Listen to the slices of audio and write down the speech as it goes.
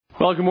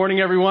Well, good morning,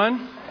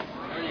 everyone.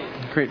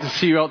 Great to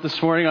see you out this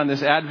morning on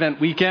this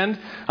Advent weekend.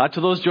 To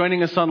those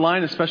joining us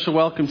online, a special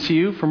welcome to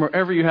you from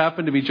wherever you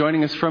happen to be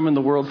joining us from in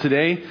the world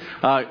today.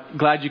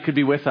 Glad you could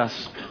be with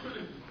us.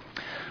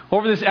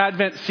 Over this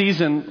Advent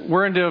season,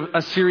 we're into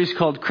a series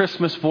called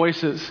Christmas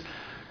Voices.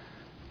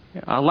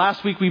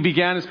 Last week we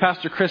began, as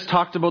Pastor Chris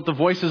talked about, the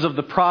voices of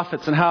the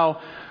prophets and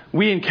how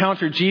we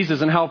encountered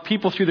Jesus and how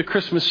people through the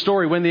Christmas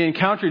story, when they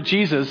encountered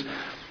Jesus,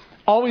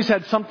 always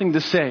had something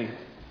to say.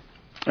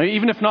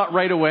 Even if not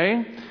right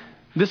away,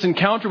 this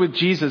encounter with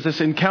Jesus, this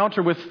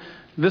encounter with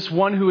this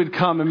one who had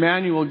come,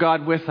 Emmanuel,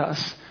 God with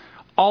us,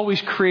 always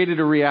created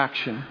a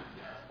reaction.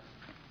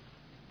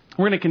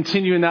 We're going to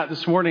continue in that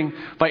this morning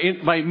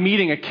by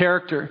meeting a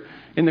character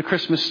in the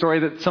Christmas story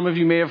that some of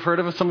you may have heard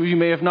of, some of you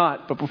may have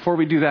not. But before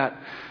we do that,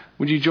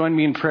 would you join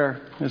me in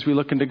prayer as we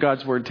look into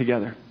God's Word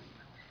together?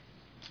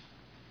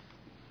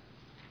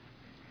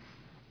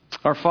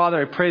 Our Father,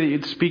 I pray that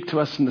you'd speak to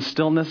us in the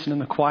stillness and in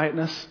the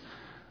quietness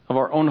of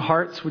our own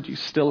hearts. Would you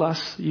still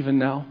us even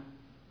now?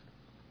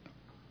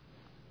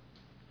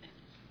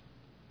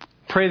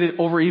 Pray that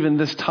over even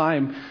this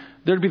time,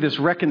 there'd be this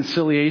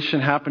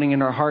reconciliation happening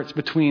in our hearts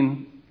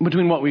between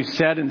what we've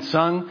said and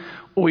sung,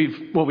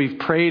 what we've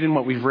prayed and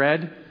what we've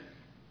read.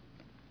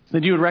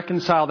 That you would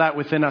reconcile that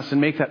within us and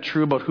make that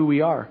true about who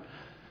we are.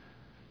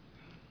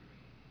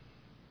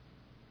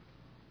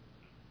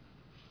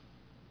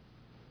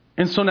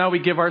 And so now we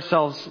give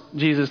ourselves,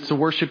 Jesus, to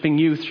worshiping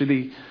you through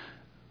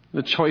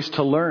the choice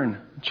to learn,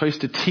 the choice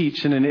to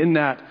teach. And in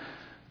that,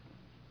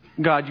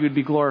 God, you would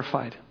be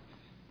glorified.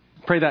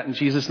 Pray that in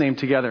Jesus' name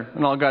together.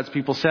 And all God's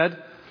people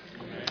said,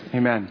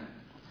 Amen.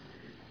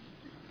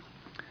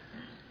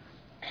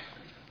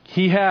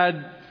 He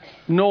had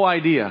no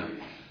idea.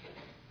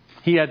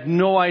 He had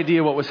no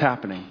idea what was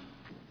happening.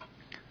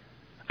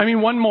 I mean,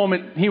 one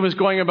moment he was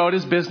going about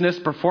his business,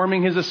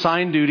 performing his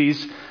assigned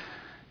duties.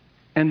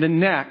 And the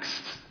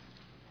next,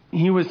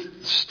 he was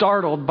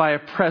startled by a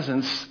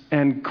presence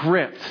and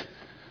gripped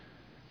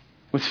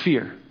with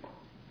fear.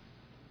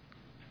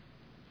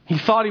 He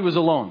thought he was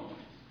alone.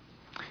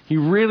 He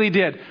really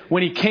did.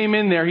 When he came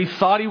in there, he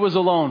thought he was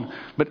alone,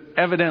 but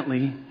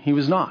evidently he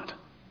was not.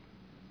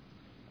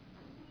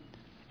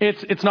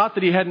 It's not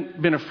that he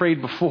hadn't been afraid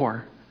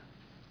before.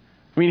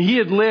 I mean, he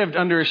had lived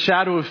under a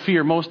shadow of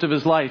fear most of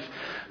his life.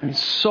 I mean,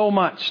 so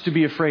much to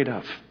be afraid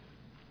of.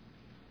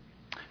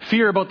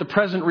 Fear about the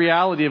present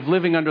reality of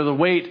living under the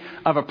weight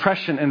of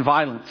oppression and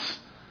violence.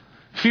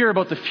 Fear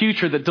about the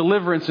future that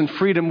deliverance and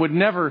freedom would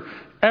never,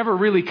 ever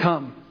really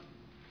come.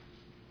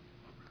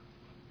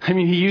 I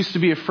mean, he used to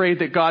be afraid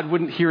that God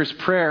wouldn't hear his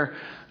prayer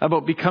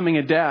about becoming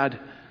a dad.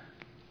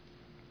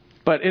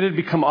 But it had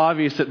become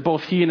obvious that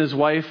both he and his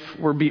wife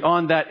were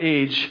beyond that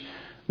age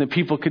that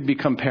people could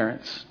become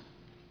parents.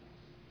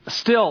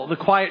 Still, the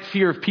quiet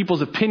fear of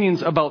people's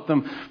opinions about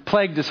them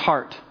plagued his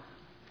heart.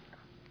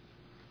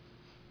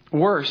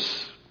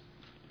 Worse,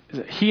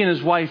 he and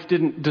his wife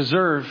didn't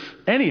deserve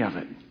any of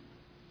it.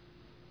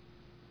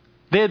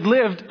 They had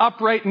lived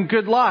upright and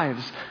good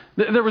lives.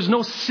 There was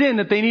no sin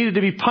that they needed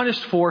to be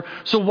punished for.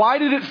 So why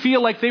did it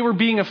feel like they were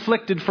being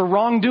afflicted for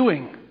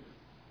wrongdoing?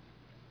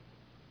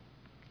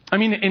 I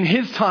mean, in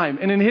his time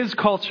and in his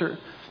culture,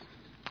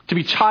 to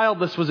be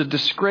childless was a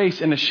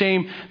disgrace and a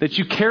shame that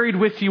you carried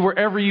with you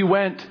wherever you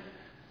went.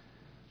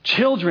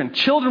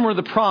 Children were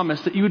the promise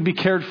that you would be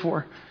cared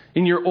for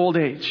in your old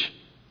age.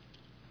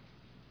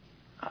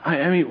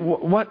 I mean,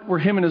 what were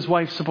him and his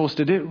wife supposed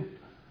to do?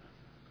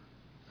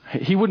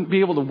 He wouldn't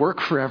be able to work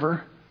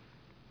forever.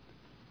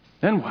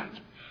 Then what?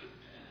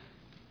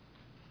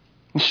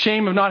 The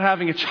shame of not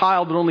having a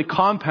child would only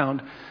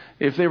compound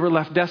if they were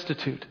left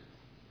destitute.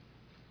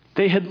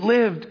 They had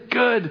lived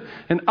good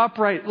and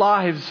upright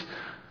lives.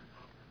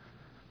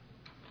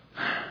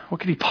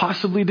 What could he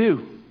possibly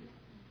do?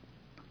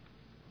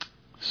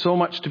 So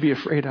much to be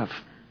afraid of.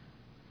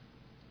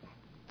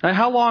 And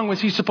how long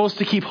was he supposed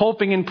to keep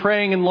hoping and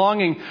praying and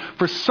longing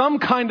for some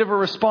kind of a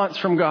response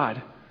from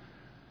God?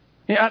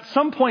 At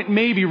some point,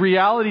 maybe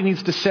reality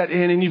needs to set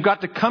in, and you've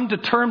got to come to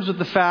terms with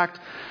the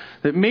fact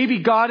that maybe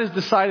God has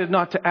decided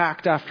not to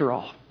act after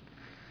all.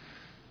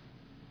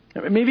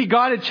 Maybe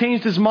God had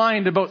changed his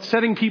mind about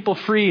setting people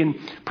free and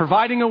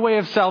providing a way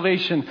of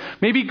salvation.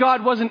 Maybe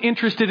God wasn't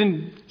interested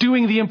in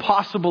doing the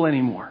impossible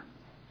anymore.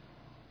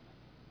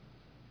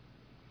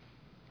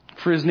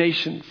 For his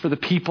nation, for the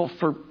people,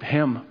 for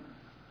him.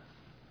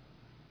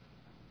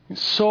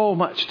 So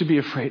much to be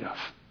afraid of.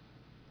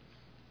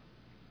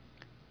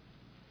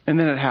 And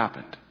then it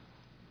happened.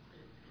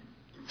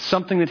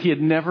 Something that he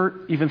had never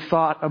even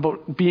thought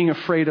about being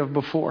afraid of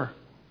before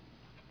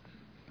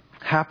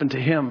happened to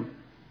him.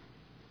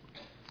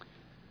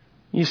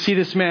 You see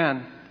this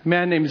man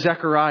named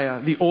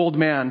Zechariah, the old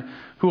man,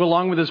 who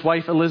along with his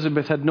wife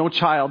Elizabeth had no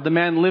child. The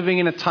man living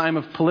in a time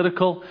of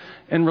political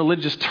and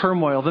religious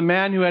turmoil. The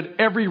man who had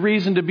every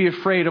reason to be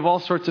afraid of all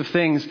sorts of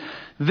things.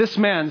 This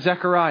man,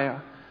 Zechariah,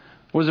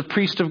 was a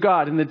priest of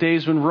God in the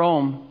days when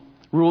Rome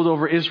ruled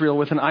over Israel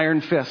with an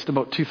iron fist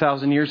about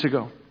 2,000 years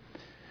ago.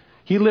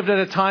 He lived at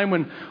a time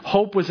when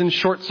hope was in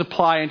short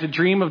supply, and to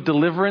dream of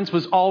deliverance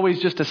was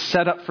always just a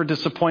setup for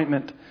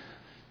disappointment.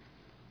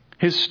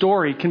 His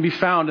story can be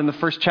found in the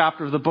first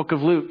chapter of the book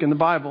of Luke in the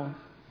Bible.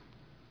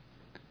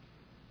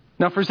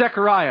 Now for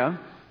Zechariah,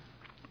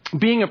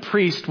 being a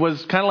priest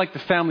was kind of like the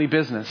family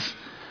business.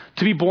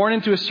 To be born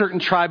into a certain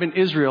tribe in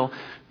Israel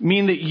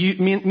means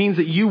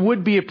that you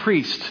would be a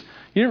priest.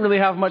 You didn't really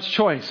have much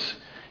choice.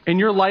 And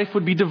your life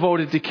would be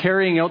devoted to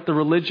carrying out the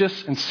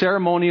religious and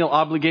ceremonial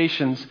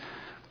obligations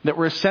that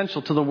were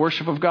essential to the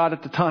worship of God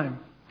at the time.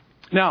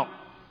 Now,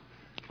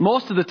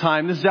 most of the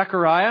time, this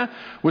Zechariah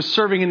was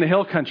serving in the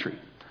hill country,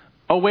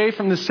 away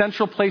from the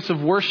central place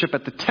of worship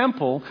at the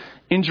temple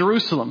in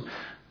Jerusalem.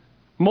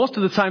 Most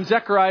of the time,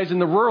 Zechariah is in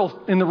the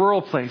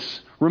rural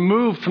place,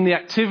 removed from the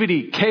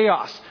activity,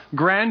 chaos,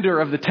 grandeur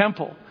of the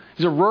temple.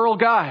 He's a rural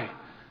guy.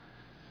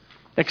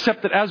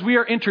 Except that as we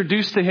are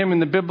introduced to him in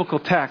the biblical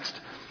text,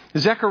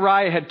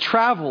 Zechariah had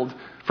traveled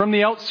from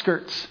the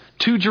outskirts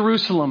to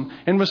Jerusalem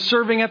and was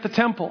serving at the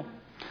temple.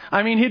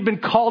 I mean, he'd been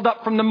called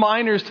up from the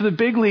minors to the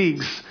big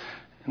leagues.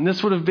 And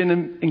this would have been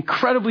an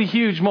incredibly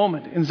huge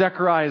moment in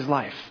Zechariah's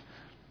life.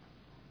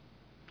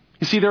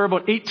 You see, there were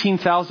about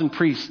 18,000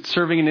 priests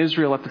serving in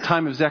Israel at the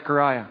time of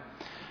Zechariah.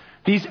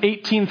 These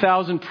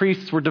 18,000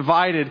 priests were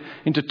divided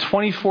into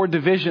 24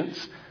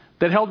 divisions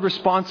that held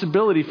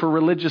responsibility for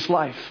religious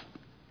life.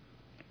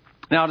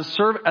 Now, to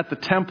serve at the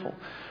temple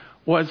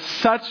was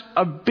such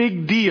a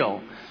big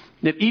deal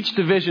that each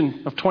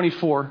division of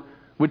 24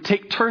 would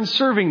take turns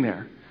serving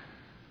there.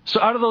 So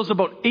out of those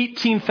about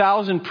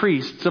 18,000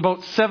 priests,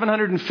 about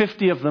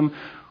 750 of them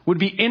would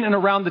be in and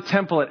around the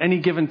temple at any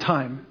given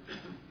time.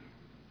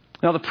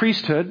 Now the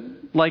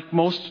priesthood, like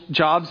most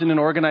jobs in an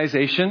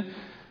organization,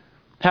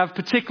 have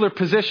particular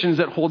positions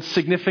that hold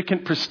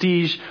significant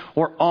prestige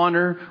or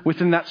honor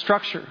within that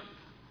structure.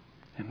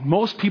 And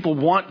most people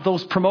want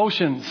those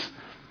promotions.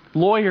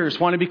 Lawyers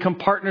want to become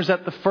partners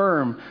at the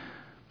firm.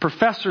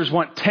 Professors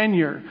want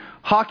tenure.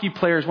 Hockey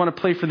players want to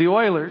play for the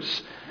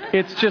Oilers.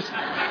 It's just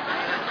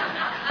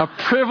a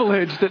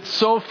privilege that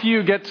so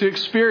few get to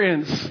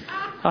experience.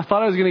 I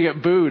thought I was going to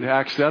get booed,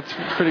 actually. That's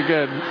pretty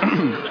good.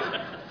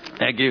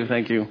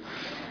 Thank you.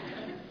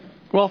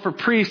 Well, for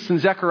priests in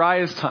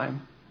Zechariah's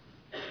time,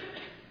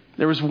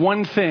 there was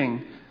one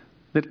thing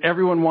that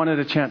everyone wanted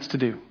a chance to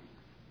do.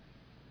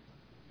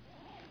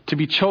 To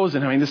be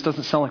chosen. I mean, this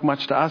doesn't sound like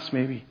much to us,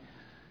 maybe.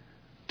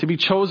 To be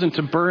chosen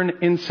to burn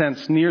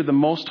incense near the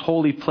most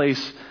holy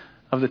place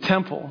of the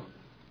temple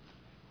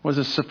was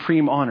a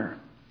supreme honor.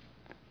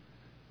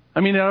 I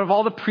mean, out of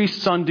all the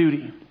priests on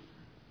duty,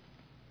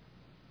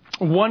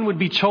 one would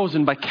be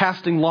chosen by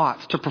casting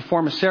lots to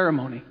perform a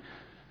ceremony.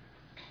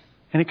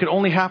 And it could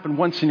only happen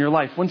once in your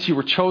life. Once you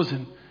were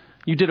chosen,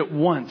 you did it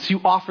once. You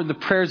offered the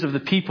prayers of the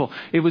people.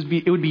 It would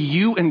be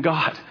you and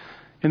God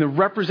in the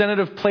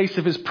representative place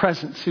of his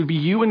presence. It would be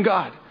you and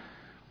God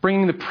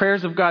bringing the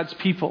prayers of God's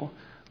people,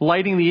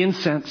 lighting the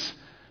incense,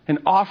 and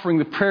offering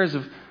the prayers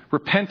of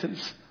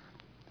repentance,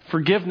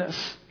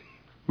 forgiveness,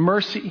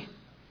 mercy,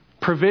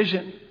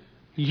 provision.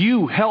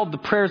 You held the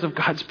prayers of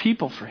God's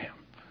people for him.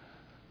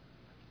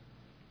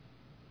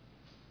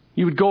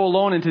 You would go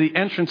alone into the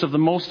entrance of the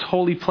most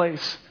holy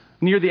place,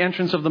 near the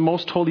entrance of the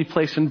most holy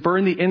place, and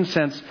burn the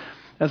incense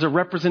as a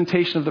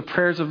representation of the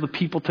prayers of the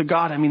people to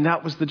God. I mean,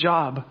 that was the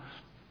job.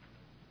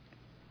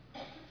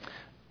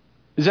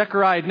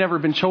 Zechariah had never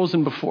been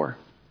chosen before.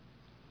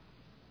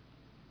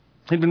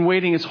 He'd been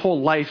waiting his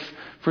whole life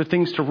for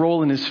things to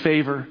roll in his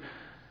favor. And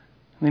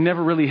they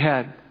never really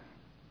had.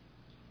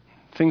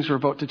 Things were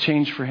about to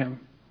change for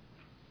him.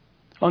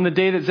 On the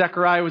day that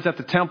Zechariah was at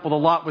the temple, the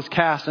lot was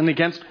cast, and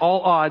against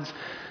all odds,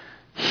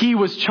 he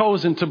was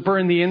chosen to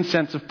burn the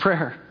incense of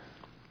prayer.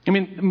 I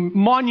mean,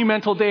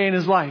 monumental day in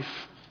his life.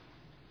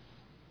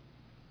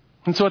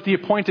 And so at the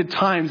appointed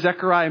time,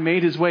 Zechariah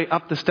made his way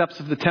up the steps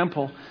of the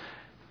temple.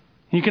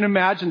 You can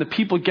imagine the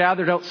people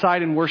gathered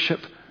outside in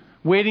worship,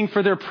 waiting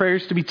for their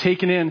prayers to be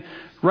taken in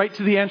right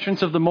to the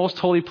entrance of the most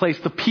holy place.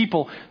 The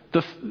people,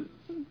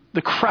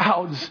 the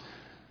crowds,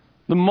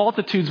 the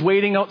multitudes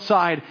waiting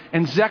outside,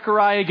 and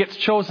Zechariah gets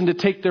chosen to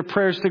take their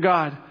prayers to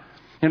God.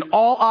 And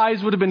all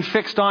eyes would have been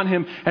fixed on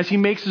him as he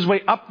makes his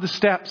way up the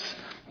steps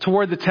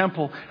toward the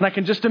temple. And I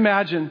can just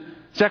imagine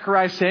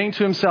Zechariah saying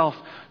to himself,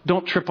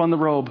 "Don't trip on the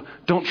robe.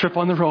 Don't trip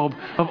on the robe.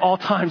 Of all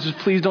times, just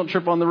please don't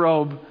trip on the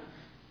robe."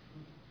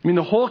 I mean,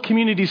 the whole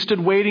community stood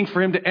waiting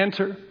for him to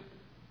enter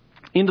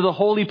into the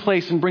holy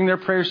place and bring their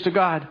prayers to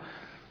God.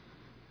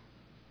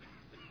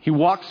 He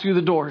walked through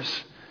the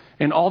doors,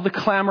 and all the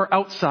clamor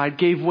outside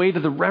gave way to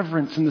the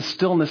reverence and the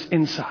stillness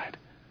inside.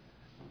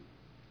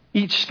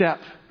 Each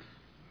step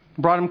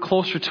brought him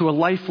closer to a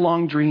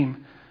lifelong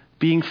dream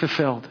being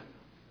fulfilled.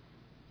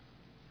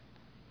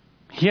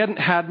 He hadn't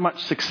had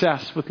much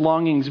success with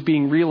longings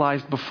being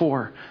realized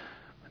before.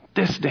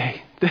 This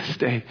day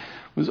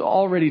was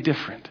already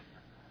different.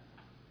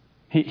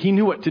 He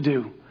knew what to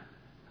do.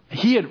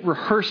 He had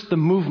rehearsed the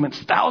movements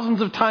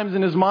thousands of times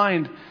in his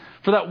mind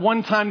for that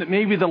one time that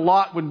maybe the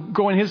lot would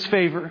go in his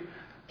favor.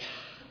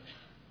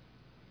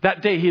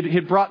 That day he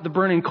had brought the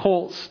burning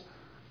coals.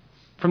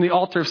 from the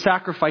altar of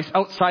sacrifice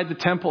outside the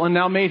temple and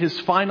now made his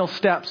final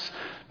steps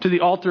to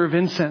the altar of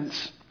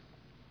incense.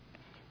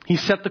 He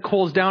set the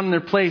coals down in their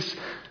place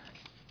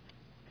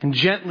and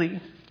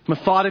gently,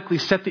 methodically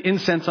set the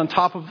incense on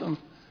top of them.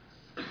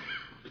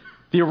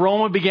 The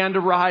aroma began to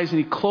rise, and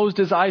he closed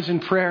his eyes in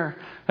prayer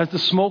as the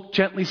smoke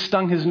gently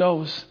stung his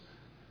nose.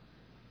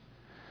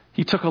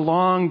 He took a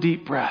long,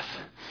 deep breath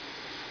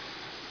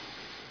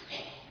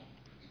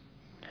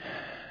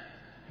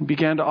and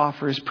began to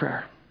offer his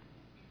prayer.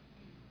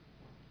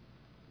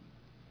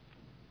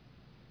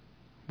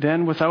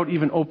 Then, without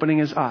even opening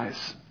his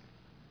eyes,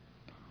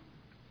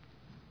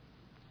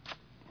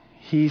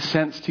 he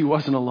sensed he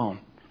wasn't alone.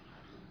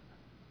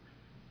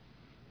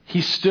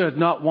 He stood,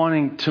 not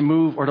wanting to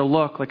move or to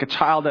look, like a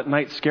child at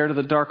night scared of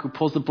the dark who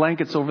pulls the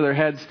blankets over their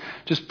heads,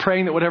 just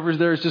praying that whatever's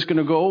there is just going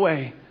to go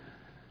away.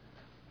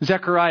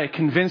 Zechariah,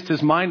 convinced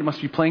his mind must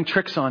be playing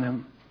tricks on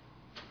him.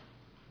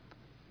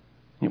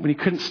 Yet when he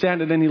couldn't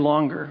stand it any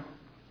longer,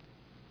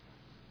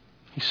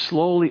 he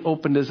slowly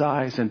opened his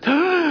eyes, and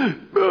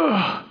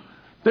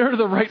there to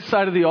the right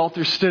side of the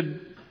altar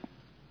stood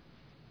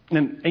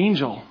an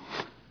angel.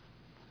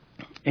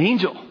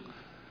 Angel.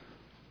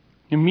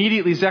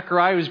 Immediately,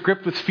 Zechariah was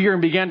gripped with fear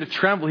and began to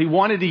tremble. He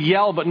wanted to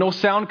yell, but no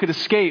sound could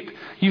escape.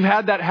 You've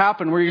had that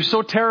happen where you're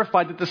so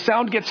terrified that the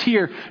sound gets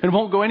here and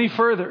won't go any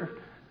further.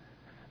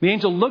 The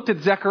angel looked at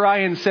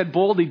Zechariah and said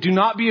boldly, "Do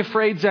not be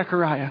afraid,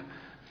 Zechariah.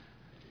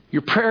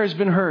 Your prayer has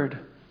been heard."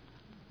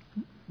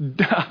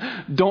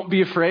 Don't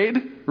be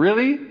afraid?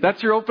 Really?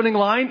 That's your opening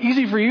line?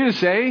 Easy for you to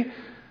say.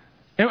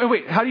 And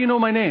wait, how do you know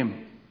my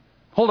name?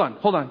 Hold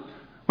on.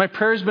 My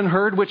prayer has been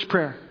heard? Which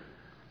prayer?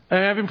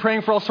 I've been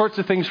praying for all sorts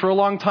of things for a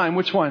long time.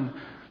 Which one?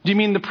 Do you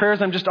mean the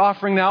prayers I'm just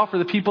offering now for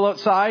the people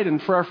outside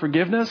and for our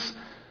forgiveness?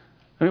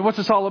 I mean, what's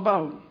this all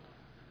about?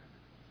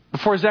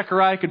 Before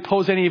Zechariah could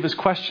pose any of his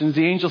questions,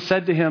 the angel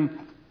said to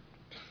him,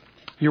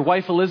 "Your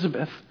wife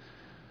Elizabeth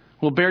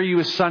will bear you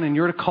a son, and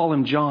you're to call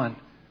him John.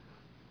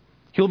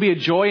 He'll be a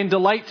joy and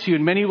delight to you,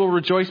 and many will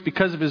rejoice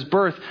because of his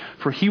birth,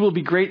 for he will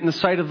be great in the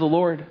sight of the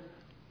Lord.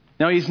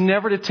 Now he's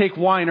never to take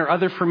wine or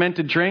other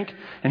fermented drink,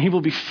 and he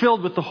will be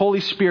filled with the Holy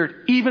Spirit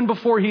even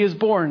before he is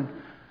born.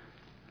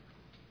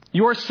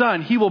 Your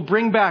son, he will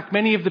bring back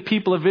many of the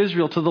people of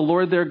Israel to the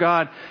Lord their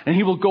God, and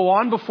he will go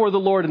on before the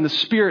Lord in the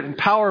spirit and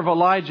power of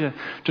Elijah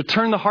to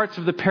turn the hearts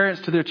of the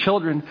parents to their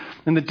children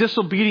and the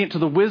disobedient to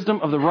the wisdom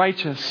of the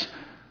righteous,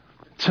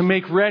 to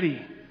make ready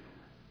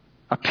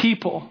a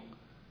people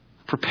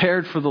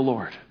prepared for the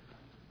Lord."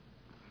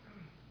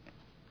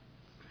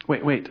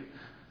 Wait.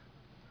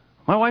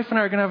 My wife and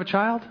I are going to have a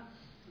child?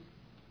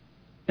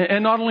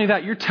 And not only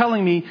that, you're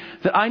telling me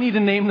that I need to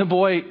name the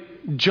boy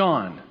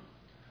John.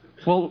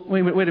 Well,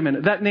 wait a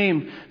minute. That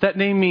name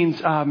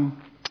means the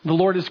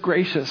Lord is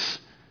gracious.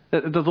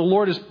 The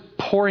Lord is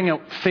pouring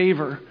out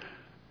favor.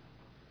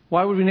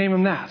 Why would we name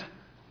him that?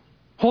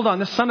 Hold on,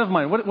 this son of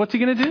mine, what's he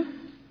going to do?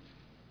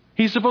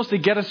 He's supposed to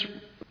get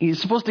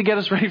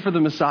us ready for the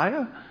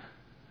Messiah?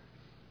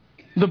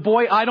 The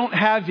boy I don't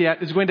have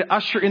yet is going to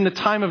usher in the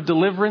time of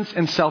deliverance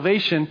and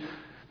salvation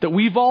that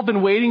we've all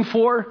been waiting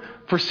for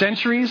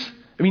centuries.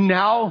 I mean,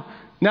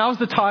 now's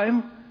the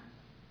time.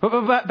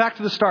 But back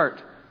to the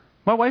start.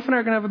 My wife and I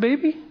are going to have a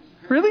baby?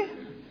 Really?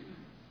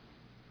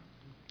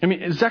 I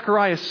mean,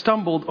 Zechariah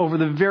stumbled over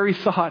the very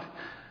thought.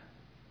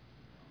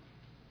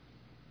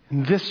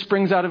 And this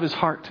springs out of his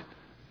heart.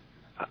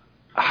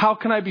 How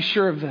can I be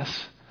sure of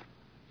this?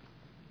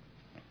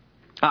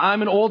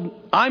 I'm an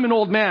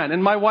old man,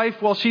 and my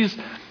wife, well, she's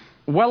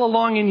well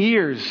along in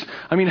years.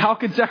 I mean, how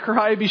could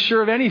Zechariah be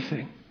sure of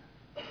anything?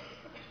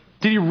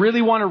 Did he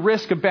really want to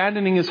risk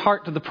abandoning his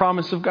heart to the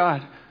promise of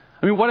God?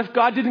 I mean, what if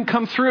God didn't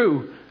come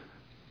through?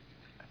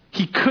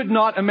 He could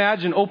not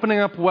imagine opening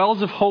up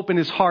wells of hope in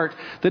his heart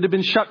that had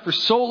been shut for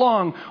so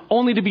long,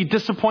 only to be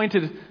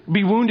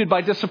wounded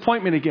by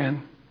disappointment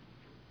again.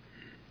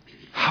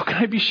 How can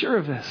I be sure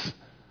of this?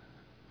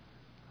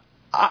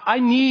 I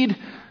need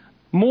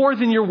more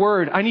than your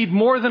word. I need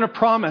more than a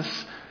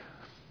promise.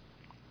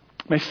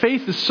 My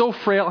faith is so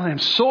frail, and I'm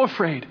so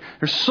afraid.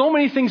 There's so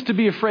many things to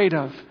be afraid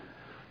of.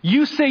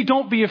 You say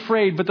don't be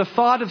afraid, but the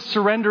thought of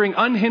surrendering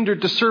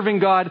unhindered to serving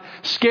God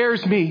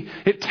scares me.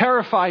 It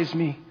terrifies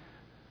me.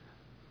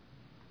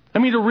 I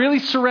mean, to really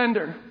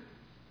surrender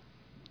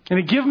and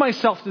to give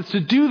myself to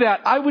do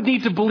that, I would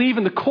need to believe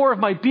in the core of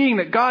my being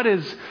that God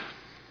is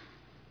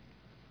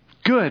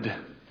good.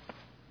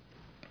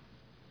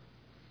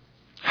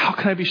 How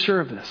can I be sure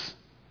of this?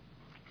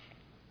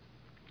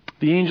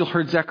 The angel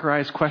heard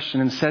Zechariah's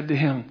question and said to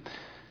him,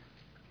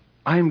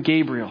 "I am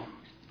Gabriel.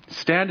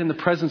 Stand in the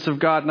presence of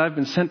God, and I've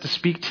been sent to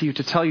speak to you,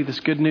 to tell you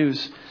this good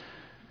news.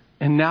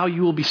 And now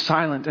you will be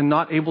silent and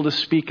not able to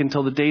speak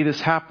until the day this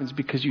happens,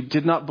 because you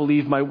did not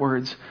believe my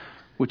words,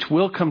 which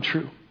will come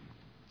true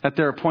at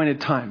their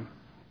appointed time."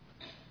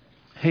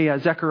 Hey,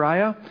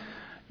 Zechariah,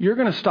 you're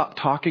going to stop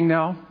talking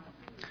now,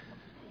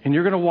 and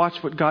you're going to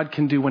watch what God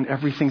can do when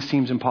everything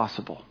seems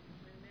impossible.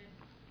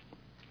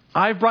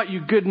 I've brought you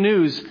good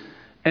news,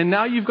 and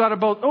now you've got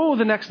about,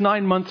 the next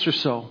 9 months or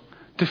so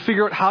to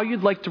figure out how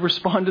you'd like to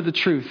respond to the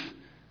truth.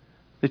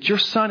 that your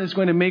Son is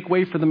going to make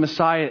way for the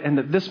Messiah, and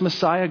that this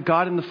Messiah,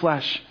 God in the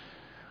flesh,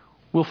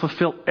 will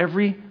fulfill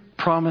every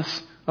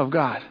promise of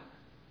God.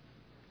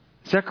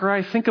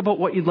 Zechariah, think about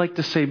what you'd like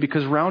to say,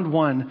 because round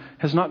one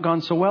has not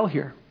gone so well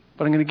here.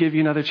 But I'm going to give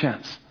you another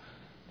chance.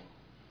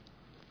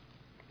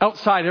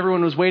 Outside,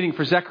 everyone was waiting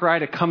for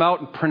Zechariah to come out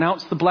and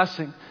pronounce the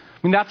blessing. I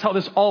mean, that's how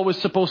this all was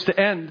supposed to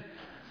end.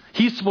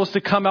 He's supposed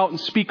to come out and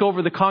speak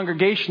over the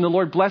congregation. The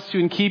Lord bless you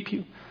and keep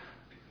you.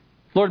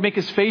 Lord, make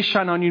his face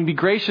shine on you and be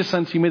gracious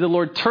unto you. May the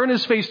Lord turn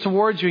his face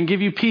towards you and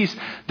give you peace.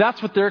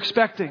 That's what they're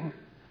expecting.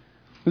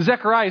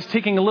 Zechariah is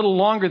taking a little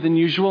longer than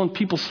usual, and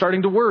people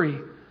starting to worry.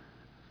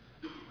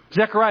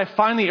 Zechariah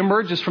finally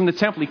emerges from the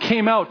temple. He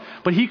came out,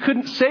 but he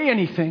couldn't say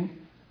anything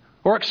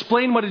or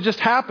explain what had just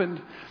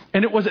happened.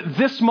 And it was at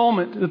this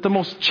moment that the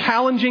most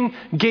challenging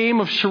game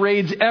of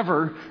charades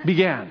ever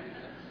began.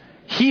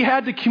 He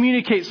had to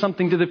communicate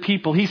something to the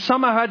people. He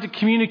somehow had to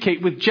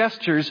communicate with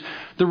gestures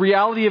the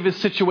reality of his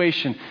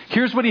situation.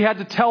 Here's what he had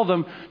to tell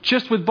them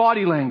just with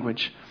body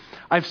language.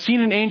 I've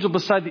seen an angel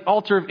beside the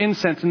altar of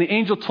incense, and the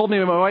angel told me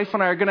that my wife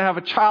and I are going to have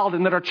a child,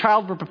 and that our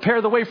child will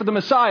prepare the way for the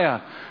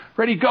Messiah.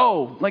 Ready,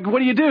 go. Like, what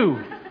do you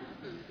do?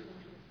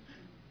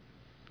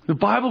 The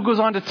Bible goes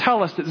on to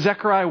tell us that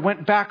Zechariah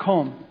went back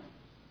home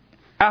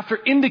after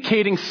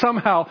indicating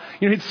somehow,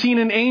 he'd seen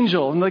an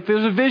angel, and like,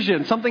 there's a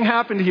vision. Something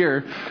happened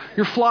here.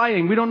 You're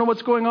flying. We don't know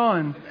what's going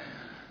on.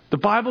 The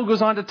Bible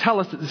goes on to tell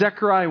us that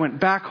Zechariah went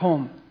back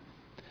home,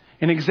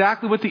 and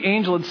exactly what the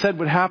angel had said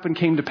would happen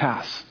came to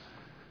pass.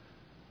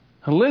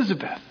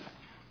 Elizabeth,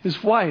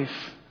 his wife,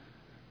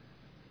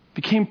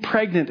 became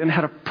pregnant and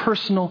had a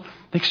personal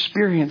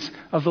experience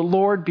of the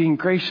Lord being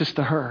gracious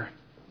to her.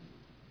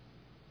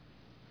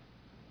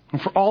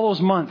 And for all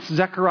those months,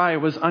 Zechariah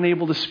was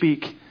unable to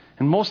speak,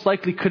 and most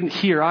likely couldn't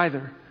hear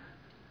either.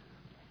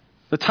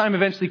 The time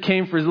eventually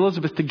came for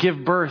Elizabeth to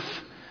give birth,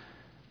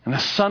 and a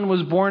son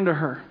was born to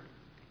her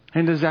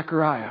and to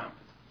Zechariah.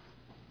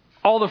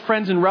 All the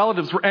friends and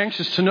relatives were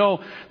anxious to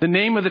know the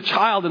name of the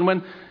child, and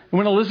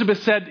when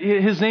Elizabeth said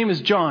his name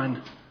is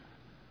John,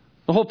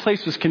 the whole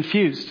place was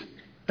confused.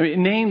 I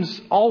mean,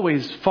 names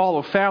always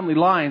follow family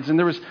lines, and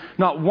there was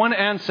not one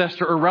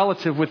ancestor or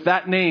relative with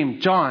that name,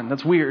 John.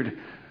 That's weird. I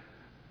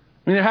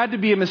mean, there had to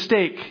be a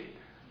mistake.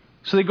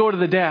 So they go to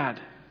the dad.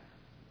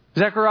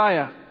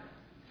 Zechariah,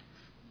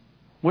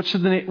 what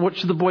should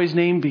the boy's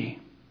name be?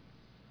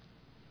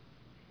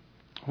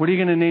 What are you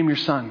going to name your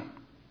son?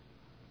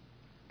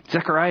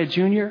 Zechariah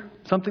Jr.?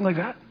 Something like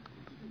that?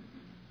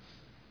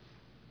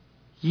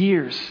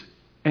 Years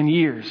and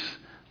years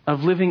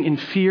of living in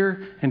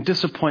fear and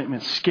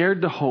disappointment,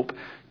 scared to hope,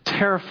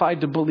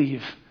 terrified to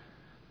believe.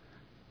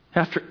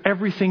 After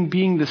everything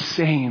being the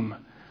same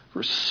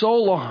for so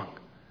long,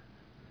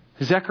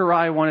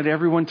 Zechariah wanted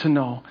everyone to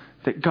know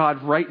that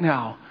God right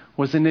now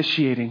was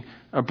initiating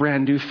a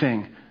brand new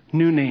thing.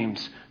 New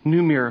names,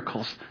 new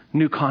miracles,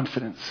 new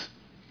confidence.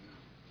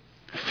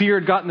 Fear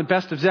had gotten the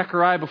best of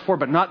Zechariah before,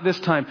 but not this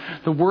time.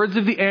 The words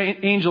of the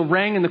angel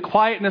rang in the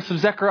quietness of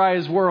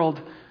Zechariah's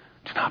world.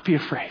 Do not be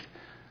afraid.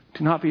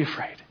 Do not be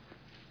afraid.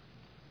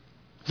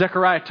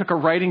 Zechariah took a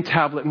writing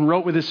tablet and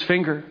wrote with his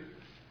finger,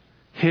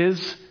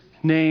 his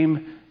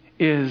name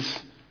is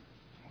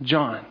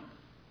John.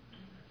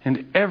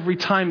 And every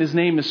time his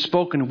name is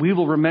spoken, we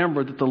will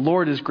remember that the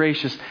Lord is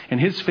gracious and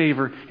his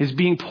favor is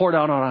being poured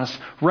out on us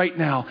right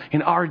now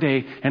in our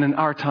day and in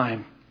our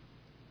time.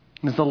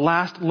 And as the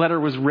last letter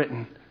was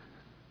written,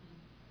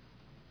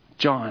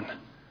 John,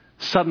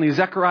 suddenly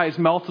Zechariah's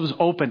mouth was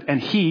opened and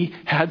he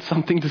had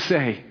something to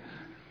say.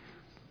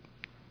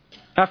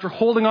 After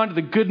holding on to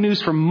the good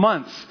news for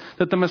months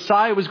that the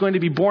Messiah was going to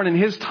be born in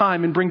his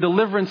time and bring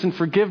deliverance and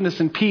forgiveness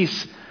and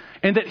peace,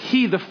 and that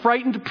he, the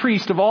frightened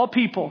priest of all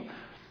people,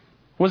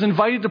 was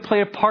invited to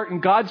play a part in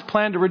God's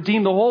plan to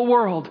redeem the whole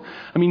world.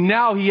 I mean,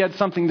 now he had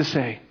something to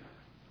say.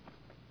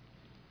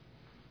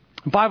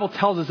 The Bible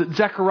tells us that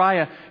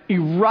Zechariah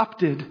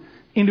erupted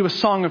into a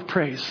song of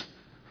praise.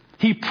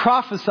 He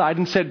prophesied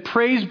and said,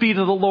 "Praise be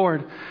to the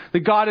Lord, the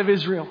God of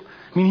Israel."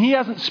 I mean, he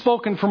hasn't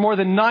spoken for more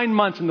than 9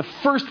 months, and the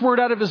first word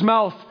out of his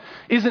mouth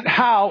isn't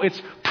how,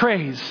 it's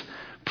praise.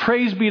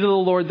 Praise be to the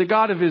Lord, the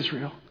God of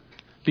Israel,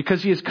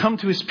 because he has come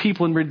to his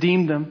people and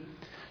redeemed them.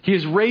 He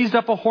has raised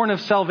up a horn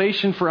of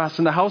salvation for us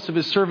in the house of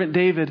his servant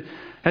David,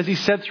 as he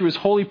said through his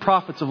holy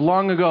prophets of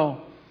long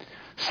ago.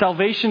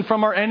 Salvation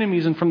from our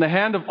enemies and from the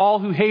hand of all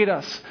who hate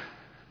us,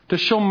 to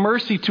show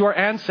mercy to our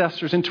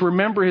ancestors and to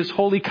remember his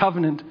holy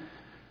covenant,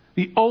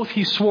 the oath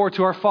he swore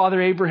to our father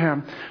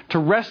Abraham, to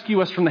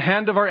rescue us from the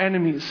hand of our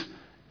enemies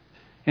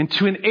and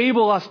to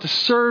enable us to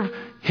serve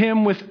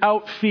him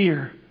without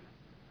fear,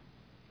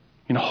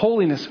 in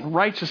holiness and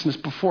righteousness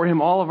before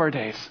him all of our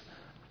days.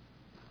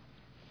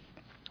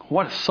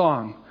 What a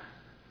song.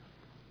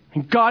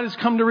 And God has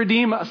come to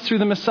redeem us through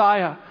the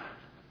Messiah.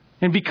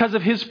 And because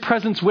of his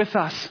presence with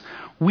us,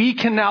 we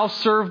can now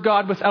serve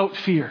God without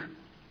fear.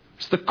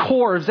 It's the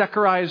core of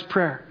Zechariah's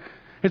prayer.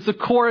 It's the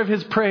core of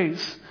his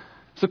praise.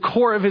 It's the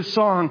core of his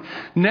song.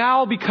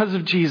 Now because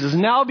of Jesus,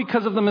 now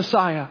because of the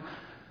Messiah,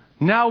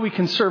 now we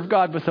can serve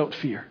God without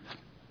fear.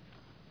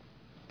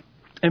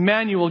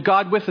 Emmanuel,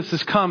 God with us,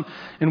 has come,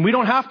 and we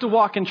don't have to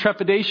walk in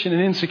trepidation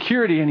and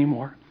insecurity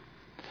anymore.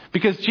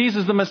 Because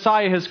Jesus the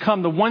Messiah has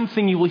come, the one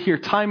thing you will hear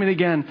time and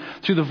again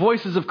through the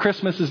voices of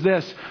Christmas is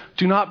this: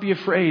 do not be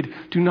afraid.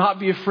 Do not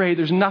be afraid.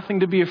 There's nothing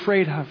to be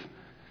afraid of.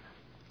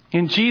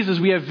 In Jesus,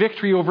 we have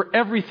victory over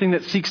everything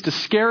that seeks to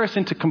scare us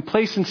into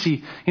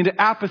complacency, into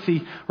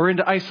apathy, or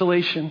into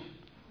isolation.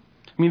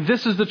 I mean,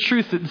 this is the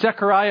truth that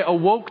Zechariah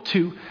awoke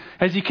to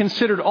as he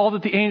considered all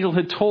that the angel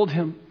had told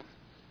him.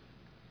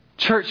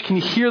 Church, can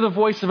you hear the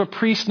voice of a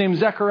priest named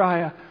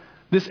Zechariah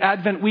this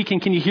Advent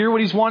weekend? Can you hear what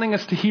he's wanting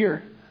us to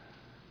hear?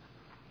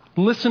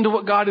 Listen to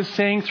what God is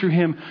saying through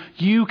him.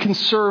 You can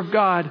serve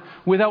God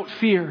without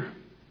fear.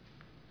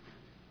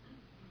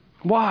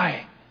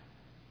 Why?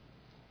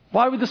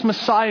 Why would this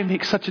Messiah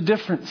make such a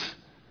difference?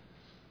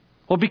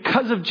 Well,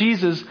 because of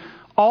Jesus,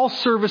 all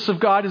service of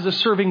God is a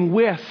serving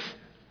with,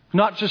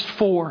 not just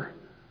for.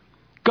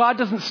 God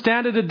doesn't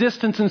stand at a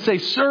distance and say,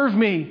 serve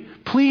me,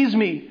 please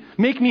me,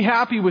 make me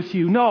happy with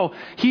you. No,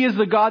 He is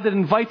the God that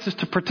invites us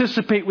to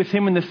participate with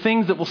Him in the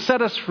things that will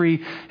set us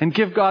free and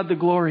give God the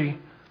glory.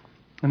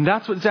 And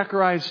that's what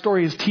Zechariah's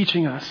story is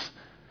teaching us.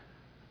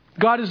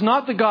 God is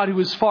not the God who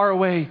is far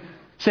away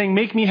saying,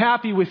 make me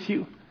happy with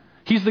you.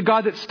 He's the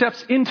God that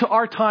steps into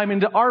our time,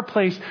 into our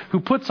place,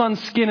 who puts on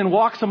skin and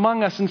walks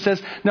among us and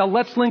says, now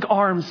let's link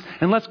arms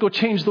and let's go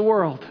change the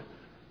world.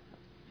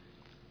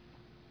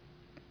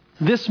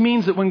 This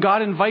means that when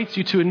God invites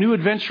you to a new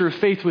adventure of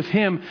faith with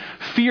Him,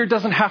 fear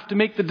doesn't have to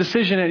make the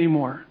decision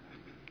anymore.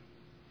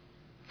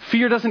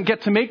 Fear doesn't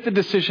get to make the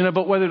decision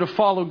about whether to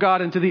follow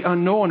God into the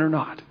unknown or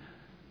not.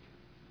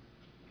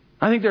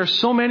 I think there are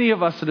so many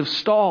of us that have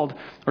stalled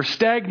or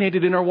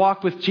stagnated in our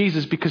walk with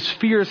Jesus because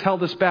fear has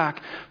held us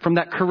back from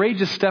that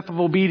courageous step of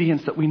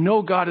obedience that we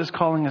know God is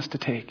calling us to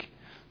take.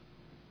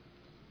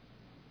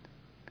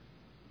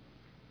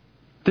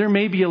 There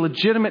may be a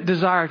legitimate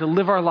desire to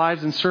live our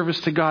lives in service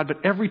to God,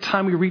 but every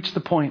time we reach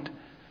the point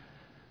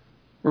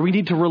where we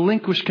need to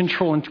relinquish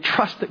control and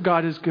trust that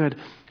God is good,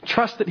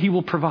 trust that He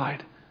will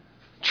provide,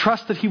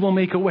 trust that He will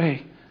make a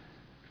way.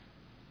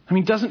 I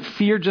mean, doesn't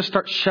fear just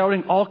start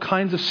shouting all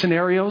kinds of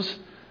scenarios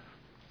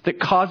that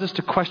cause us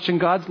to question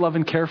God's love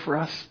and care for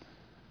us?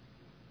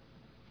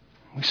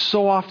 We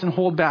so often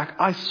hold back.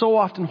 I so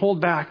often hold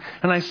back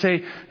and I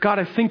say, God,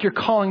 I think you're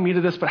calling me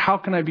to this, but how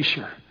can I be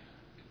sure?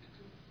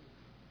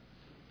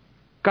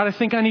 God, I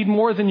think I need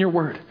more than your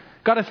word.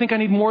 God, I think I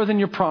need more than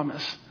your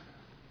promise.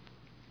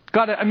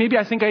 God, maybe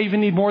I think I even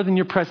need more than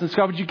your presence.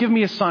 God, would you give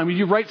me a sign? Would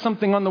you write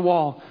something on the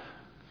wall?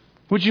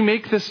 Would you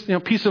make this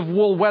piece of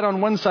wool wet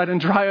on one side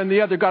and dry on the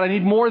other? God, I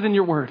need more than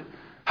your word.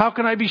 How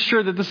can I be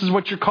sure that this is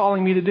what you're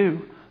calling me to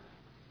do?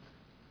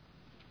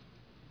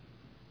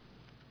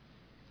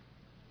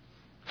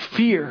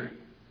 Fear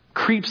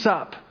creeps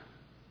up,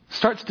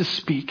 starts to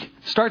speak,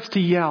 starts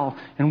to yell,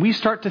 and we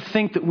start to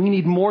think that we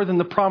need more than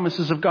the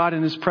promises of God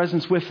and His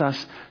presence with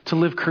us to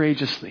live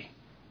courageously.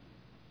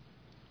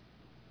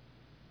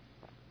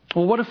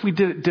 Well, what if we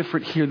did it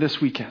different here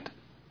this weekend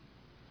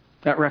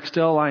at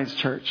Rexdale Alliance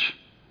Church?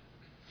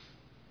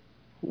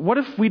 What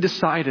if we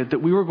decided that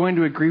we were going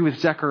to agree with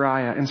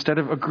Zechariah instead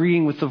of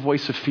agreeing with the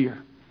voice of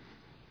fear?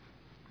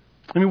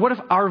 I mean, what if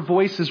our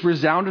voices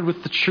resounded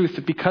with the truth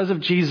that because of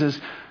Jesus,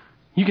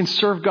 you can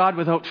serve God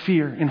without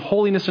fear, in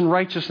holiness and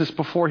righteousness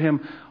before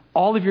Him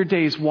all of your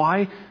days.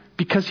 Why?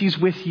 Because He's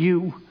with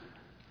you.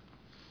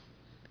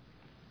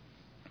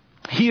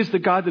 He is the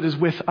God that is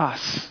with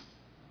us.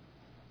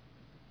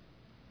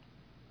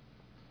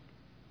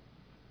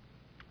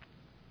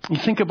 You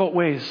think about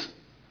ways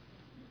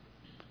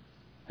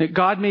that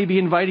God may be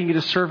inviting you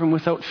to serve Him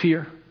without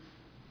fear.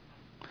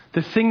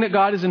 The thing that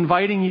God is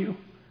inviting you,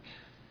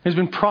 has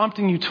been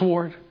prompting you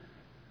toward,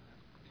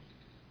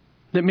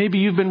 that maybe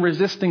you've been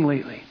resisting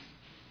lately.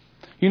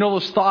 You know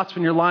those thoughts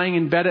when you're lying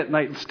in bed at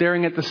night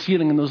staring at the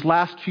ceiling, and those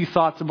last few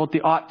thoughts about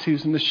the ought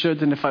tos and the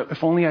shoulds and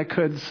if only I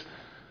could.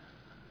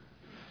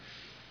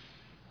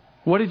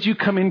 What did you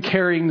come in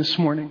carrying this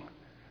morning?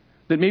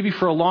 That maybe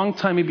for a long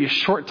time, maybe a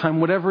short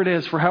time, whatever it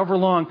is, for however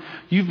long,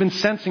 you've been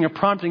sensing a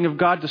prompting of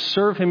God to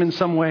serve Him in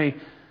some way.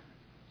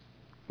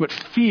 But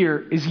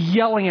fear is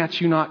yelling at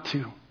you not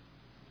to.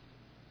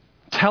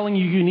 Telling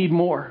you need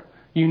more.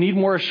 You need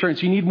more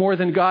assurance. You need more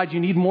than God. You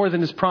need more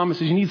than His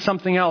promises. You need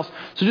something else.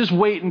 So just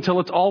wait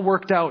until it's all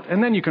worked out,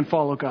 and then you can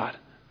follow God.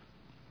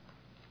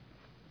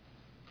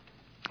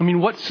 I mean,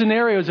 what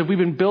scenarios have we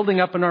been building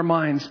up in our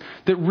minds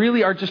that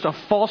really are just a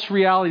false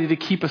reality to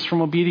keep us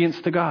from obedience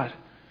to God?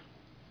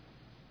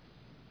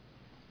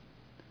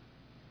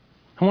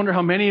 I wonder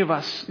how many of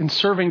us, in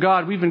serving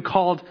God, we've been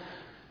called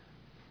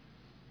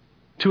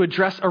to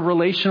address a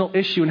relational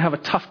issue and have a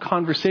tough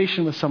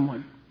conversation with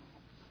someone.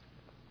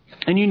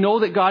 And you know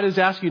that God is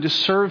asking you to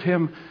serve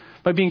Him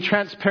by being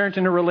transparent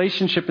in a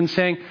relationship and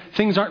saying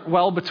things aren't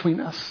well between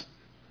us.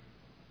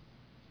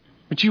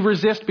 But you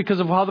resist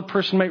because of how the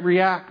person might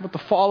react, what the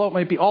fallout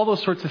might be, all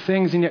those sorts of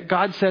things. And yet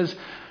God says,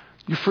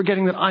 you're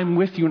forgetting that I'm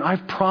with you and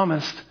I've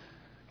promised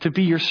to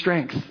be your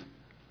strength.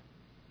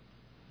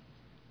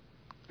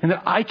 And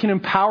that I can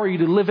empower you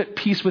to live at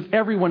peace with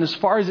everyone as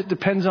far as it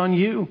depends on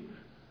you.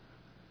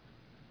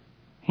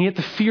 And yet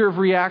the fear of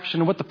reaction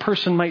and what the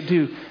person might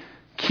do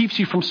keeps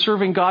you from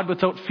serving God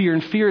without fear.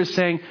 And fear is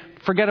saying,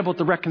 forget about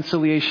the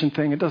reconciliation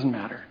thing. It doesn't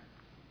matter.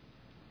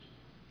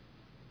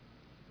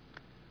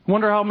 I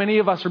wonder how many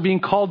of us are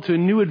being called to a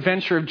new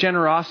adventure of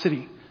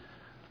generosity.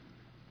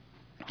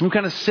 We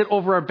kind of sit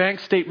over our bank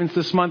statements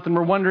this month and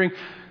we're wondering,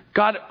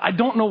 God, I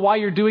don't know why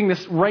you're doing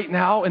this right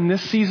now in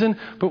this season,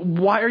 but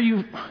why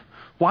do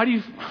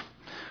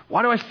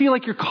I feel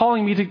like you're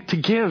calling me to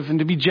give and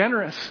to be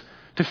generous,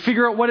 to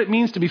figure out what it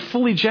means to be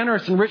fully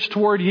generous and rich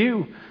toward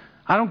you?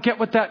 I don't get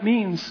what that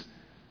means.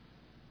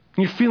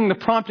 And you're feeling the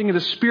prompting of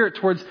the Spirit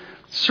towards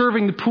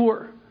serving the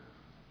poor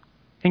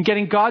and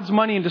getting God's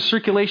money into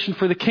circulation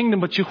for the kingdom,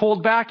 but you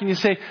hold back and you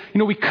say,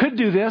 we could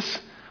do this.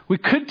 We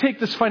could take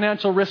this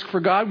financial risk for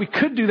God. We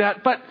could do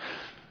that, but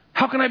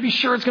how can I be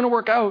sure it's going to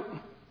work out?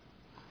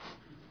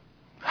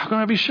 How can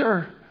I be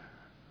sure?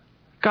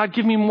 God,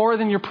 give me more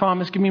than your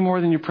promise. Give me more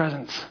than your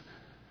presence.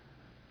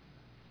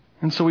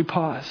 And so we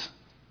pause.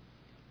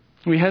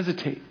 We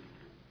hesitate.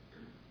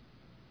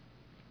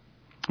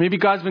 Maybe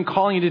God's been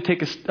calling you to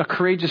take a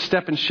courageous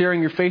step in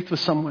sharing your faith with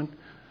someone.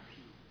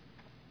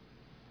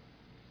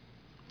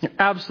 You're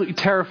absolutely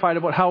terrified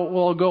about how it will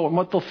all go and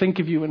what they'll think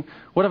of you. And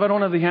what if I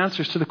don't have the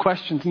answers to the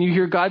questions? And you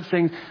hear God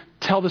saying,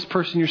 tell this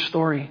person your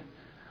story.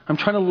 I'm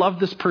trying to love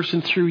this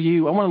person through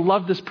you. I want to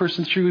love this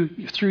person through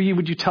you.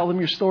 Would you tell them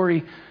your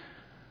story?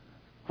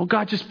 Well,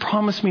 God, just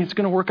promise me it's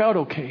going to work out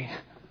okay.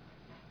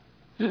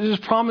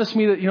 Just promise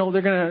me that,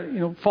 they're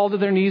going to, fall to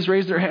their knees,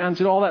 raise their hands,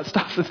 and all that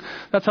stuff.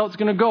 That's how it's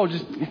going to go.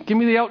 Just give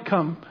me the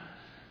outcome.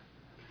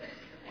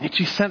 And yet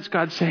you sense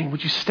God saying,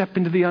 would you step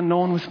into the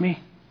unknown with me?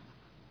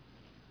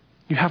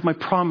 You have my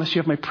promise. You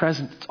have my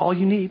presence. It's all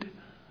you need.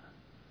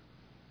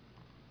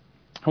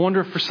 I wonder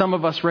if for some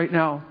of us right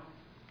now,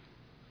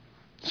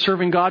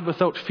 serving God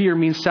without fear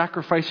means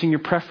sacrificing your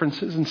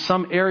preferences in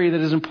some area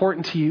that is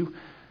important to you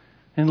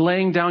and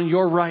laying down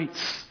your rights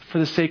for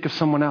the sake of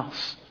someone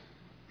else.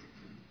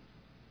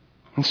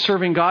 And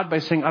serving God by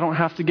saying, I don't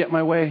have to get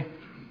my way.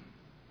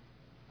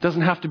 It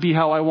doesn't have to be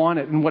how I want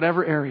it in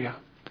whatever area.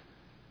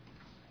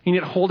 And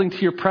yet holding to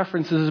your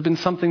preferences has been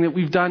something that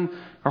we've done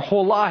our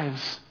whole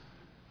lives.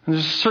 And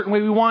there's a certain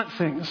way we want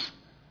things.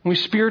 And we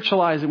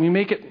spiritualize it. We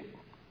make it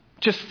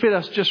just fit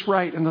us just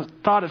right. And the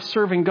thought of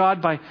serving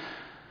God by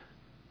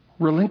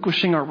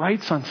relinquishing our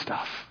rights on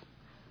stuff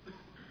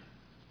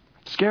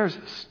scares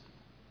us.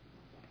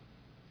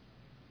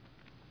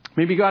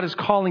 Maybe God is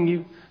calling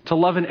you to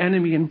love an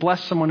enemy and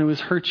bless someone who has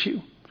hurt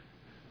you.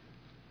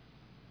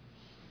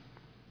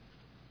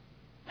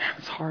 Man,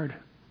 it's hard.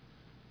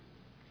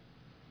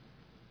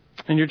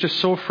 And you're just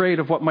so afraid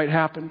of what might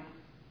happen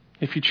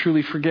if you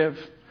truly forgive.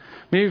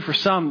 Maybe for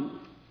some,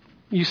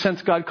 you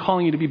sense God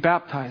calling you to be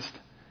baptized.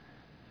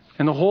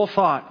 And the whole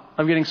thought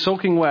of getting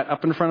soaking wet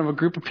up in front of a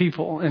group of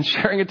people and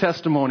sharing a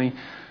testimony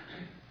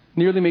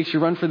nearly makes you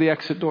run for the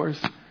exit doors.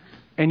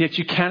 And yet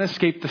you can't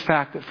escape the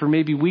fact that for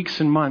maybe weeks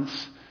and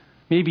months,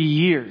 maybe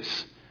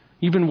years,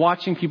 you've been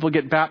watching people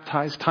get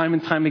baptized time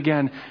and time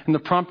again. And the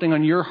prompting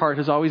on your heart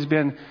has always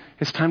been,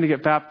 it's time to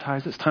get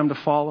baptized. It's time to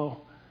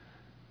follow.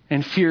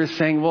 And fear is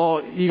saying,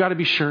 well, you got to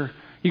be sure.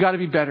 You got to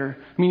be better.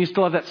 I mean, you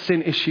still have that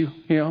sin issue.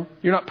 You're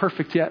not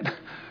perfect yet.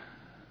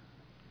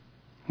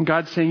 And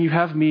God's saying, you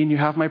have me and you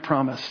have my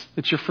promise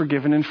that you're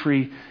forgiven and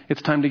free.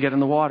 It's time to get in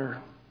the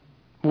water.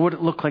 What would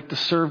it look like to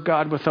serve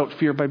God without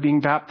fear by being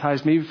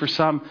baptized? Maybe for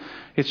some,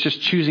 it's just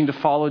choosing to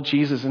follow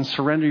Jesus and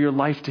surrender your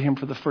life to him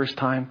for the first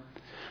time.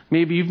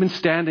 Maybe you've been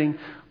standing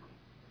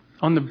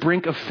on the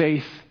brink of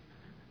faith,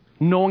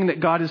 knowing that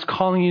God is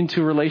calling you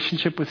into a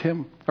relationship with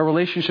him, a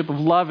relationship of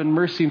love and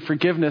mercy and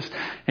forgiveness.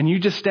 And you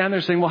just stand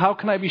there saying, well, how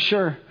can I be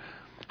sure?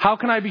 How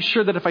can I be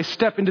sure that if I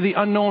step into the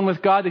unknown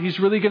with God, that he's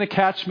really going to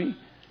catch me?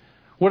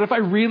 What if I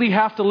really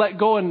have to let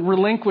go and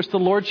relinquish the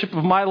lordship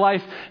of my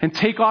life and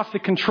take off the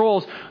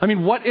controls? I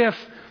mean, what if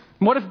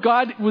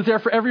God was there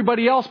for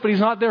everybody else, but he's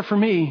not there for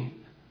me?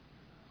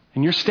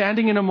 And you're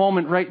standing in a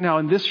moment right now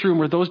in this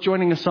room or those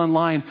joining us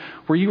online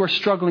where you are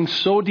struggling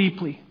so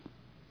deeply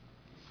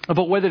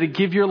about whether to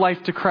give your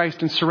life to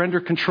Christ and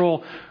surrender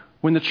control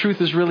when the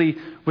truth is really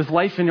with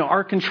life in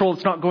our control,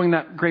 it's not going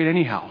that great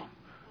anyhow.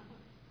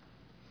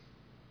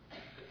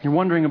 You're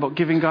wondering about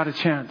giving God a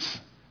chance.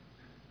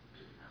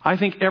 I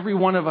think every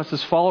one of us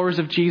as followers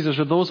of Jesus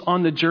or those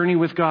on the journey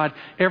with God,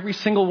 every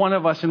single one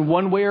of us in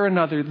one way or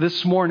another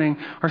this morning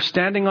are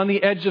standing on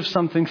the edge of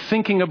something,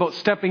 thinking about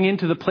stepping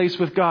into the place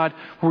with God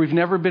where we've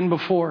never been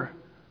before.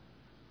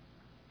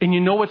 And you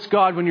know it's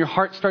God when your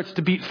heart starts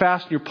to beat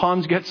fast and your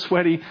palms get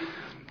sweaty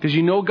because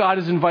you know God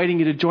is inviting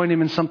you to join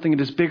him in something that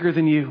is bigger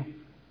than you.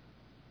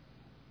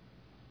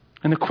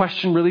 And the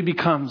question really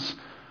becomes,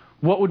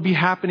 what would be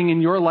happening in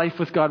your life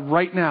with God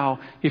right now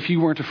if you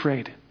weren't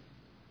afraid?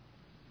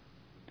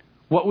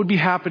 What would be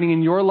happening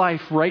in your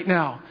life right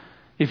now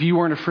if you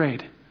weren't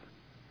afraid?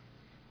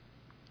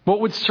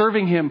 What would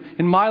serving him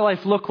in my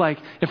life look like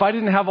if I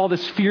didn't have all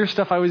this fear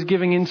stuff I was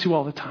giving into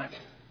all the time?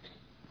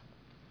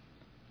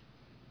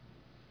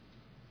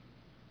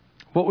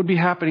 What would be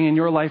happening in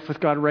your life with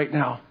God right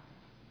now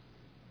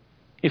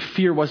if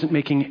fear wasn't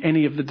making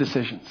any of the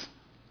decisions?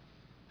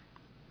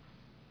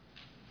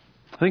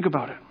 Think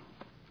about it.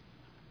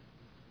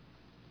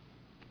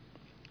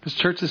 Because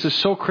church, this is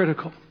so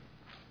critical.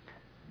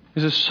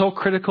 This is so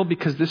critical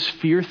because this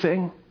fear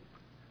thing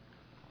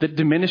that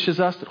diminishes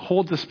us, that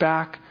holds us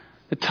back,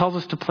 that tells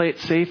us to play it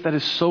safe, that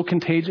is so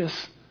contagious.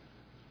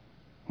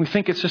 We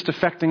think it's just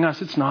affecting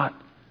us. It's not.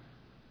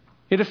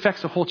 It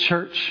affects the whole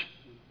church.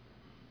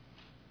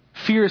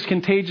 Fear is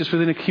contagious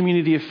within a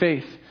community of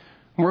faith.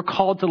 And we're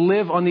called to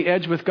live on the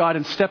edge with God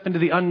and step into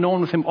the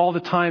unknown with Him all the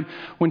time.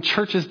 When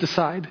churches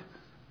decide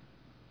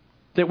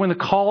that when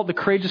the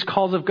courageous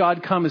calls of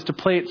God come is to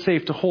play it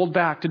safe, to hold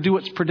back, to do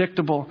what's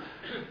predictable,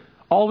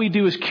 all we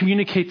do is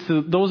communicate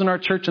to those in our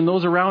church and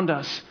those around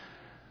us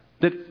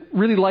that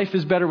really life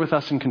is better with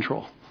us in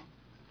control.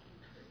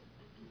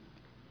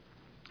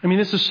 I mean,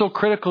 this is so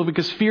critical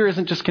because fear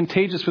isn't just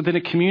contagious within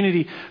a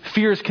community.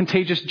 Fear is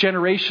contagious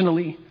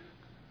generationally.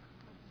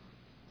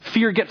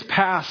 Fear gets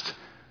passed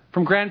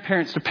from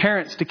grandparents to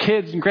parents to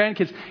kids and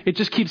grandkids. It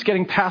just keeps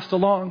getting passed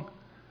along.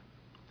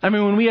 I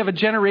mean, when we have a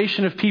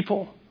generation of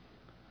people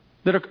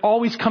that are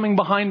always coming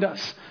behind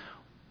us,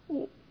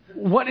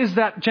 what is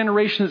that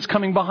generation that's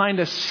coming behind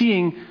us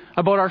seeing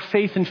about our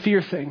faith and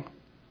fear thing?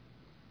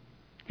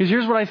 Because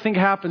here's what I think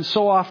happens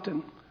so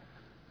often.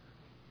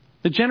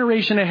 The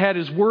generation ahead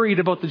is worried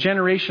about the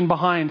generation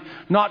behind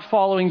not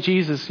following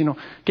Jesus,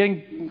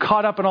 getting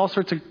caught up in all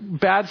sorts of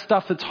bad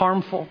stuff that's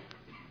harmful.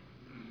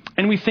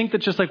 And we think that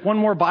just like one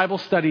more Bible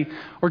study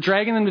or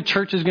dragging them to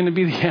church is going to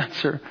be the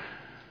answer.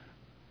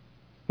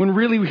 When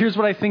really, here's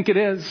what I think it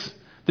is.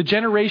 The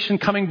generation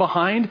coming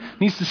behind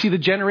needs to see the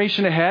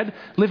generation ahead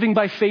living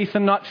by faith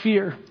and not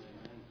fear.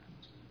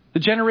 The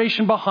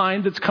generation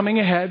behind that's coming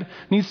ahead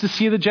needs to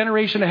see the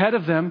generation ahead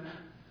of them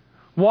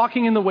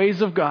walking in the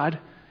ways of God.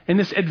 And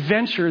this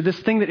adventure, this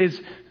thing that is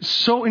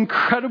so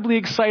incredibly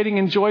exciting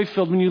and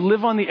joy-filled when you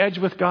live on the edge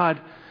with God.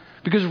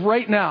 Because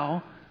right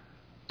now,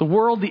 the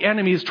world, the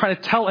enemy, is trying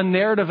to tell a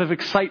narrative of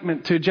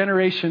excitement to a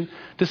generation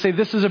to say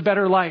this is a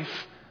better life.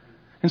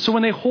 And so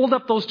when they hold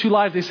up those two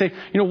lives, they say,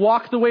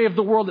 walk the way of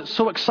the world. It's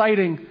so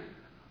exciting.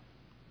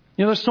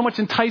 There's so much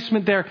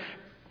enticement there.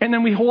 And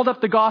then we hold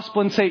up the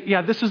gospel and say,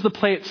 yeah, this is the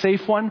play it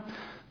safe one.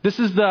 This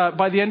is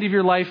by the end of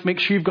your life, make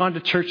sure you've gone to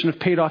church and have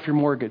paid off your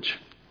mortgage.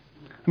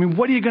 I mean,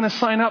 what are you going to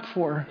sign up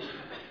for?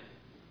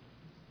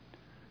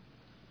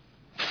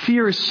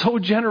 Fear is so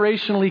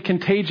generationally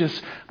contagious.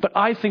 But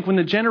I think when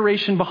the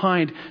generation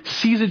behind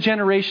sees a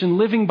generation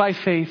living by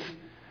faith,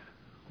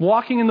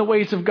 walking in the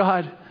ways of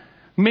God,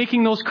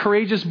 making those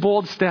courageous,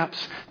 bold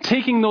steps,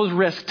 taking those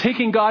risks,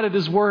 taking God at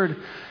His word,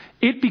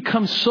 it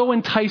becomes so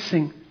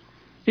enticing.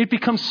 It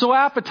becomes so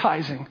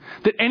appetizing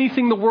that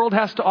anything the world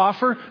has to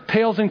offer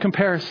pales in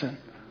comparison.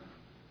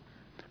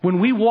 When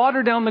we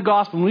water down the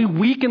gospel, when we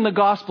weaken the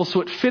gospel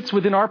so it fits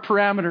within our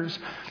parameters,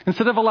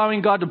 instead of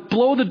allowing God to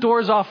blow the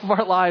doors off of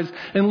our lives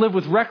and live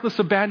with reckless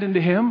abandon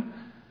to Him,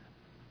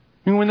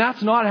 when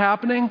that's not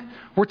happening,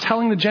 we're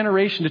telling the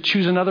generation to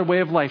choose another way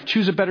of life,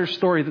 choose a better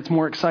story that's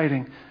more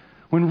exciting.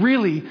 When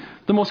really,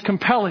 the most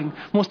compelling,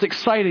 most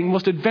exciting,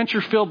 most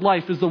adventure-filled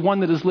life is the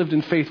one that is lived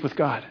in faith with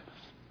God.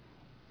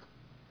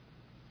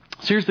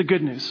 So here's the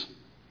good news.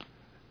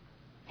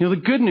 The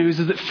good news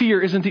is that fear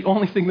isn't the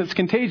only thing that's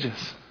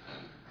contagious.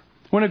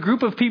 When a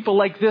group of people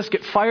like this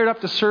get fired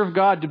up to serve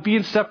God, to be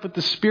in step with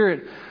the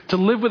Spirit, to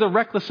live with a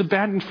reckless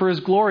abandon for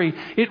His glory,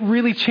 it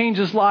really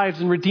changes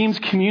lives and redeems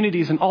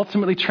communities and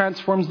ultimately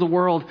transforms the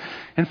world.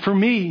 And for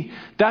me,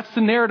 that's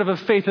the narrative of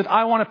faith that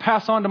I want to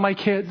pass on to my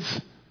kids.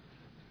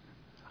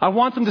 I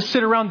want them to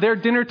sit around their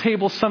dinner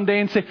table someday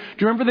and say, do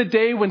you remember the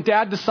day when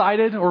Dad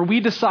decided or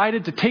we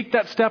decided to take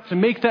that step, to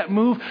make that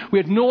move? We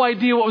had no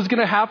idea what was going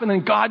to happen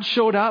and God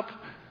showed up.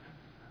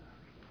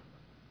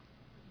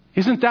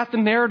 Isn't that the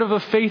narrative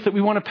of faith that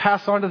we want to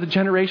pass on to the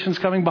generations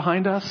coming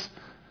behind us?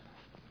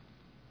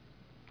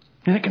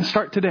 And it can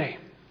start today.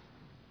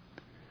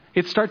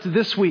 It starts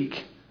this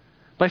week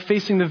by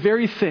facing the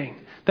very thing,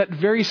 that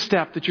very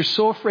step that you're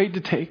so afraid to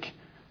take.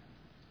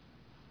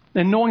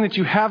 And knowing that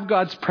you have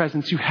God's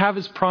presence, you have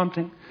His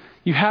prompting,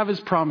 you have His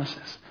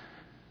promises.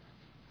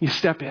 You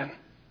step in.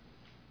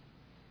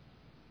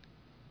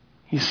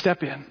 You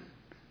step in.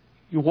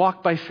 You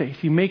walk by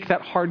faith. You make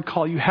that hard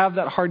call. You have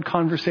that hard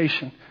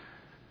conversation.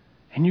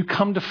 And you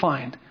come to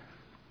find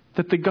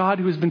that the God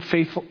who has been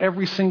faithful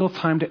every single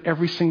time to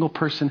every single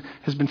person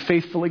has been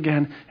faithful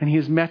again. And He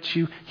has met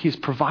you. He has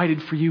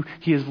provided for you.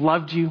 He has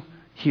loved you.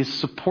 He has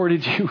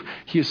supported you.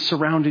 He has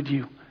surrounded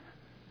you.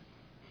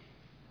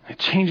 It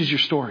changes your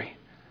story.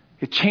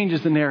 It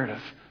changes the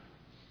narrative.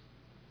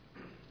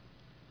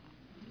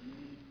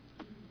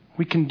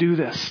 We can do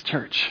this,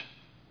 church.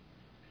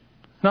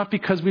 Not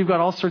because we've got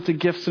all sorts of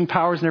gifts and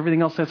powers and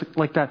everything else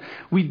like that.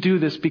 We do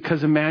this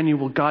because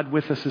Emmanuel, God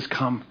with us, has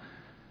come.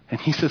 And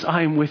He says,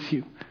 I am with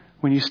you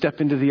when you step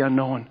into the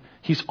unknown.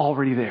 He's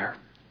already there.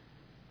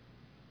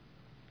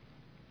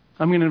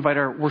 I'm going to invite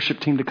our worship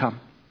team to come.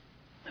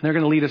 And they're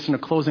going to lead us in a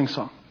closing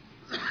song.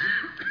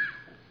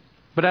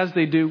 But as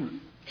they do,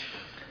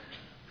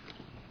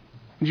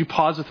 Would you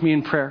pause with me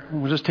in prayer?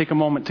 And we'll just take a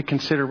moment to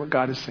consider what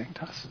God is saying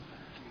to us.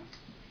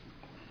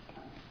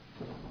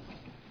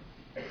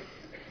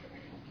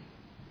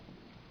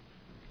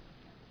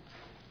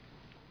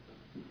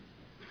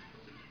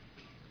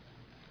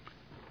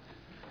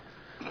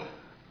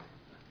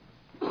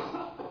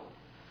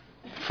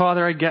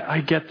 Father,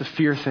 I get the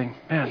fear thing.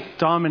 Man,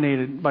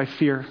 dominated by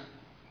fear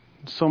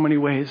in so many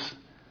ways.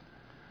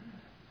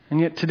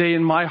 And yet today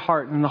in my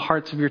heart and in the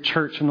hearts of your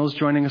church and those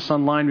joining us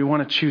online, we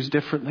want to choose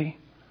differently.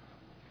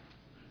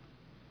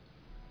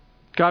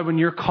 God, when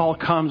your call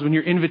comes, when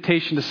your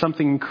invitation to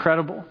something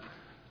incredible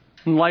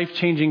and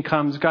life-changing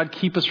comes, God,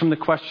 keep us from the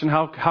question,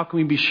 how can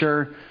we be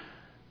sure?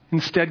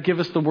 Instead, give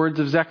us the words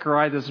of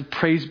Zechariah that says,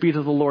 praise be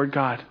to the Lord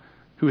God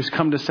who has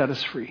come to set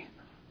us free.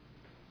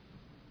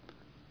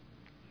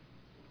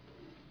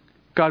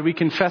 God, we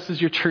confess as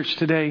your church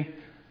today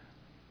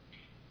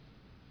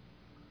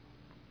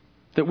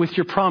that with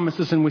your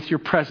promises and with your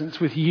presence,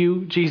 with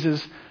you,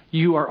 Jesus,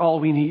 you are all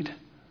we need.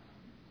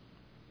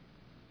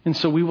 And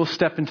so we will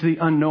step into the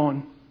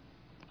unknown.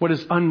 What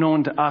is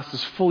unknown to us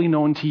is fully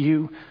known to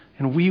you,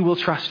 and we will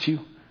trust you.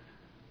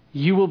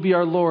 You will be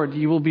our Lord.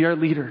 You will be our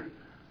leader.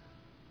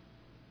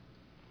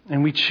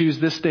 And we choose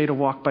this day to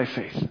walk by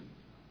faith.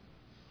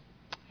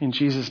 In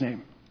Jesus'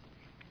 name.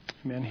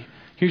 Amen.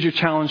 Here's your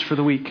challenge for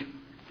the week.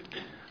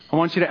 I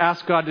want you to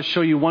ask God to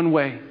show you one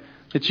way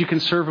that you can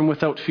serve him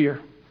without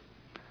fear.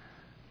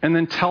 And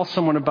then tell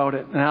someone about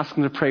it and ask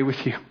them to pray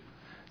with you.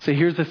 Say,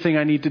 here's the thing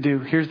I need to do.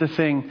 Here's the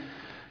thing.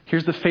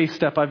 Here's the faith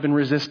step I've been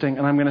resisting,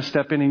 and I'm going to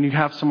step in, and you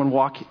have someone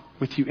walk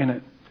with you in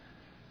it.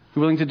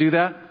 You willing to do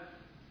that?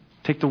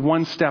 Take the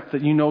one step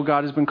that you know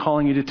God has been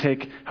calling you to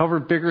take, however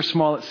big or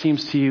small it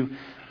seems to you.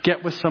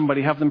 Get with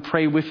somebody. Have them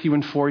pray with you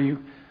and for you.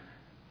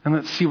 And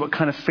let's see what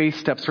kind of faith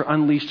steps are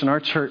unleashed in our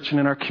church and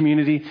in our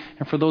community.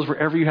 And for those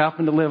wherever you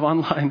happen to live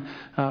online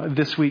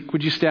this week,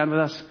 would you stand with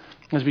us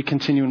as we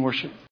continue in worship?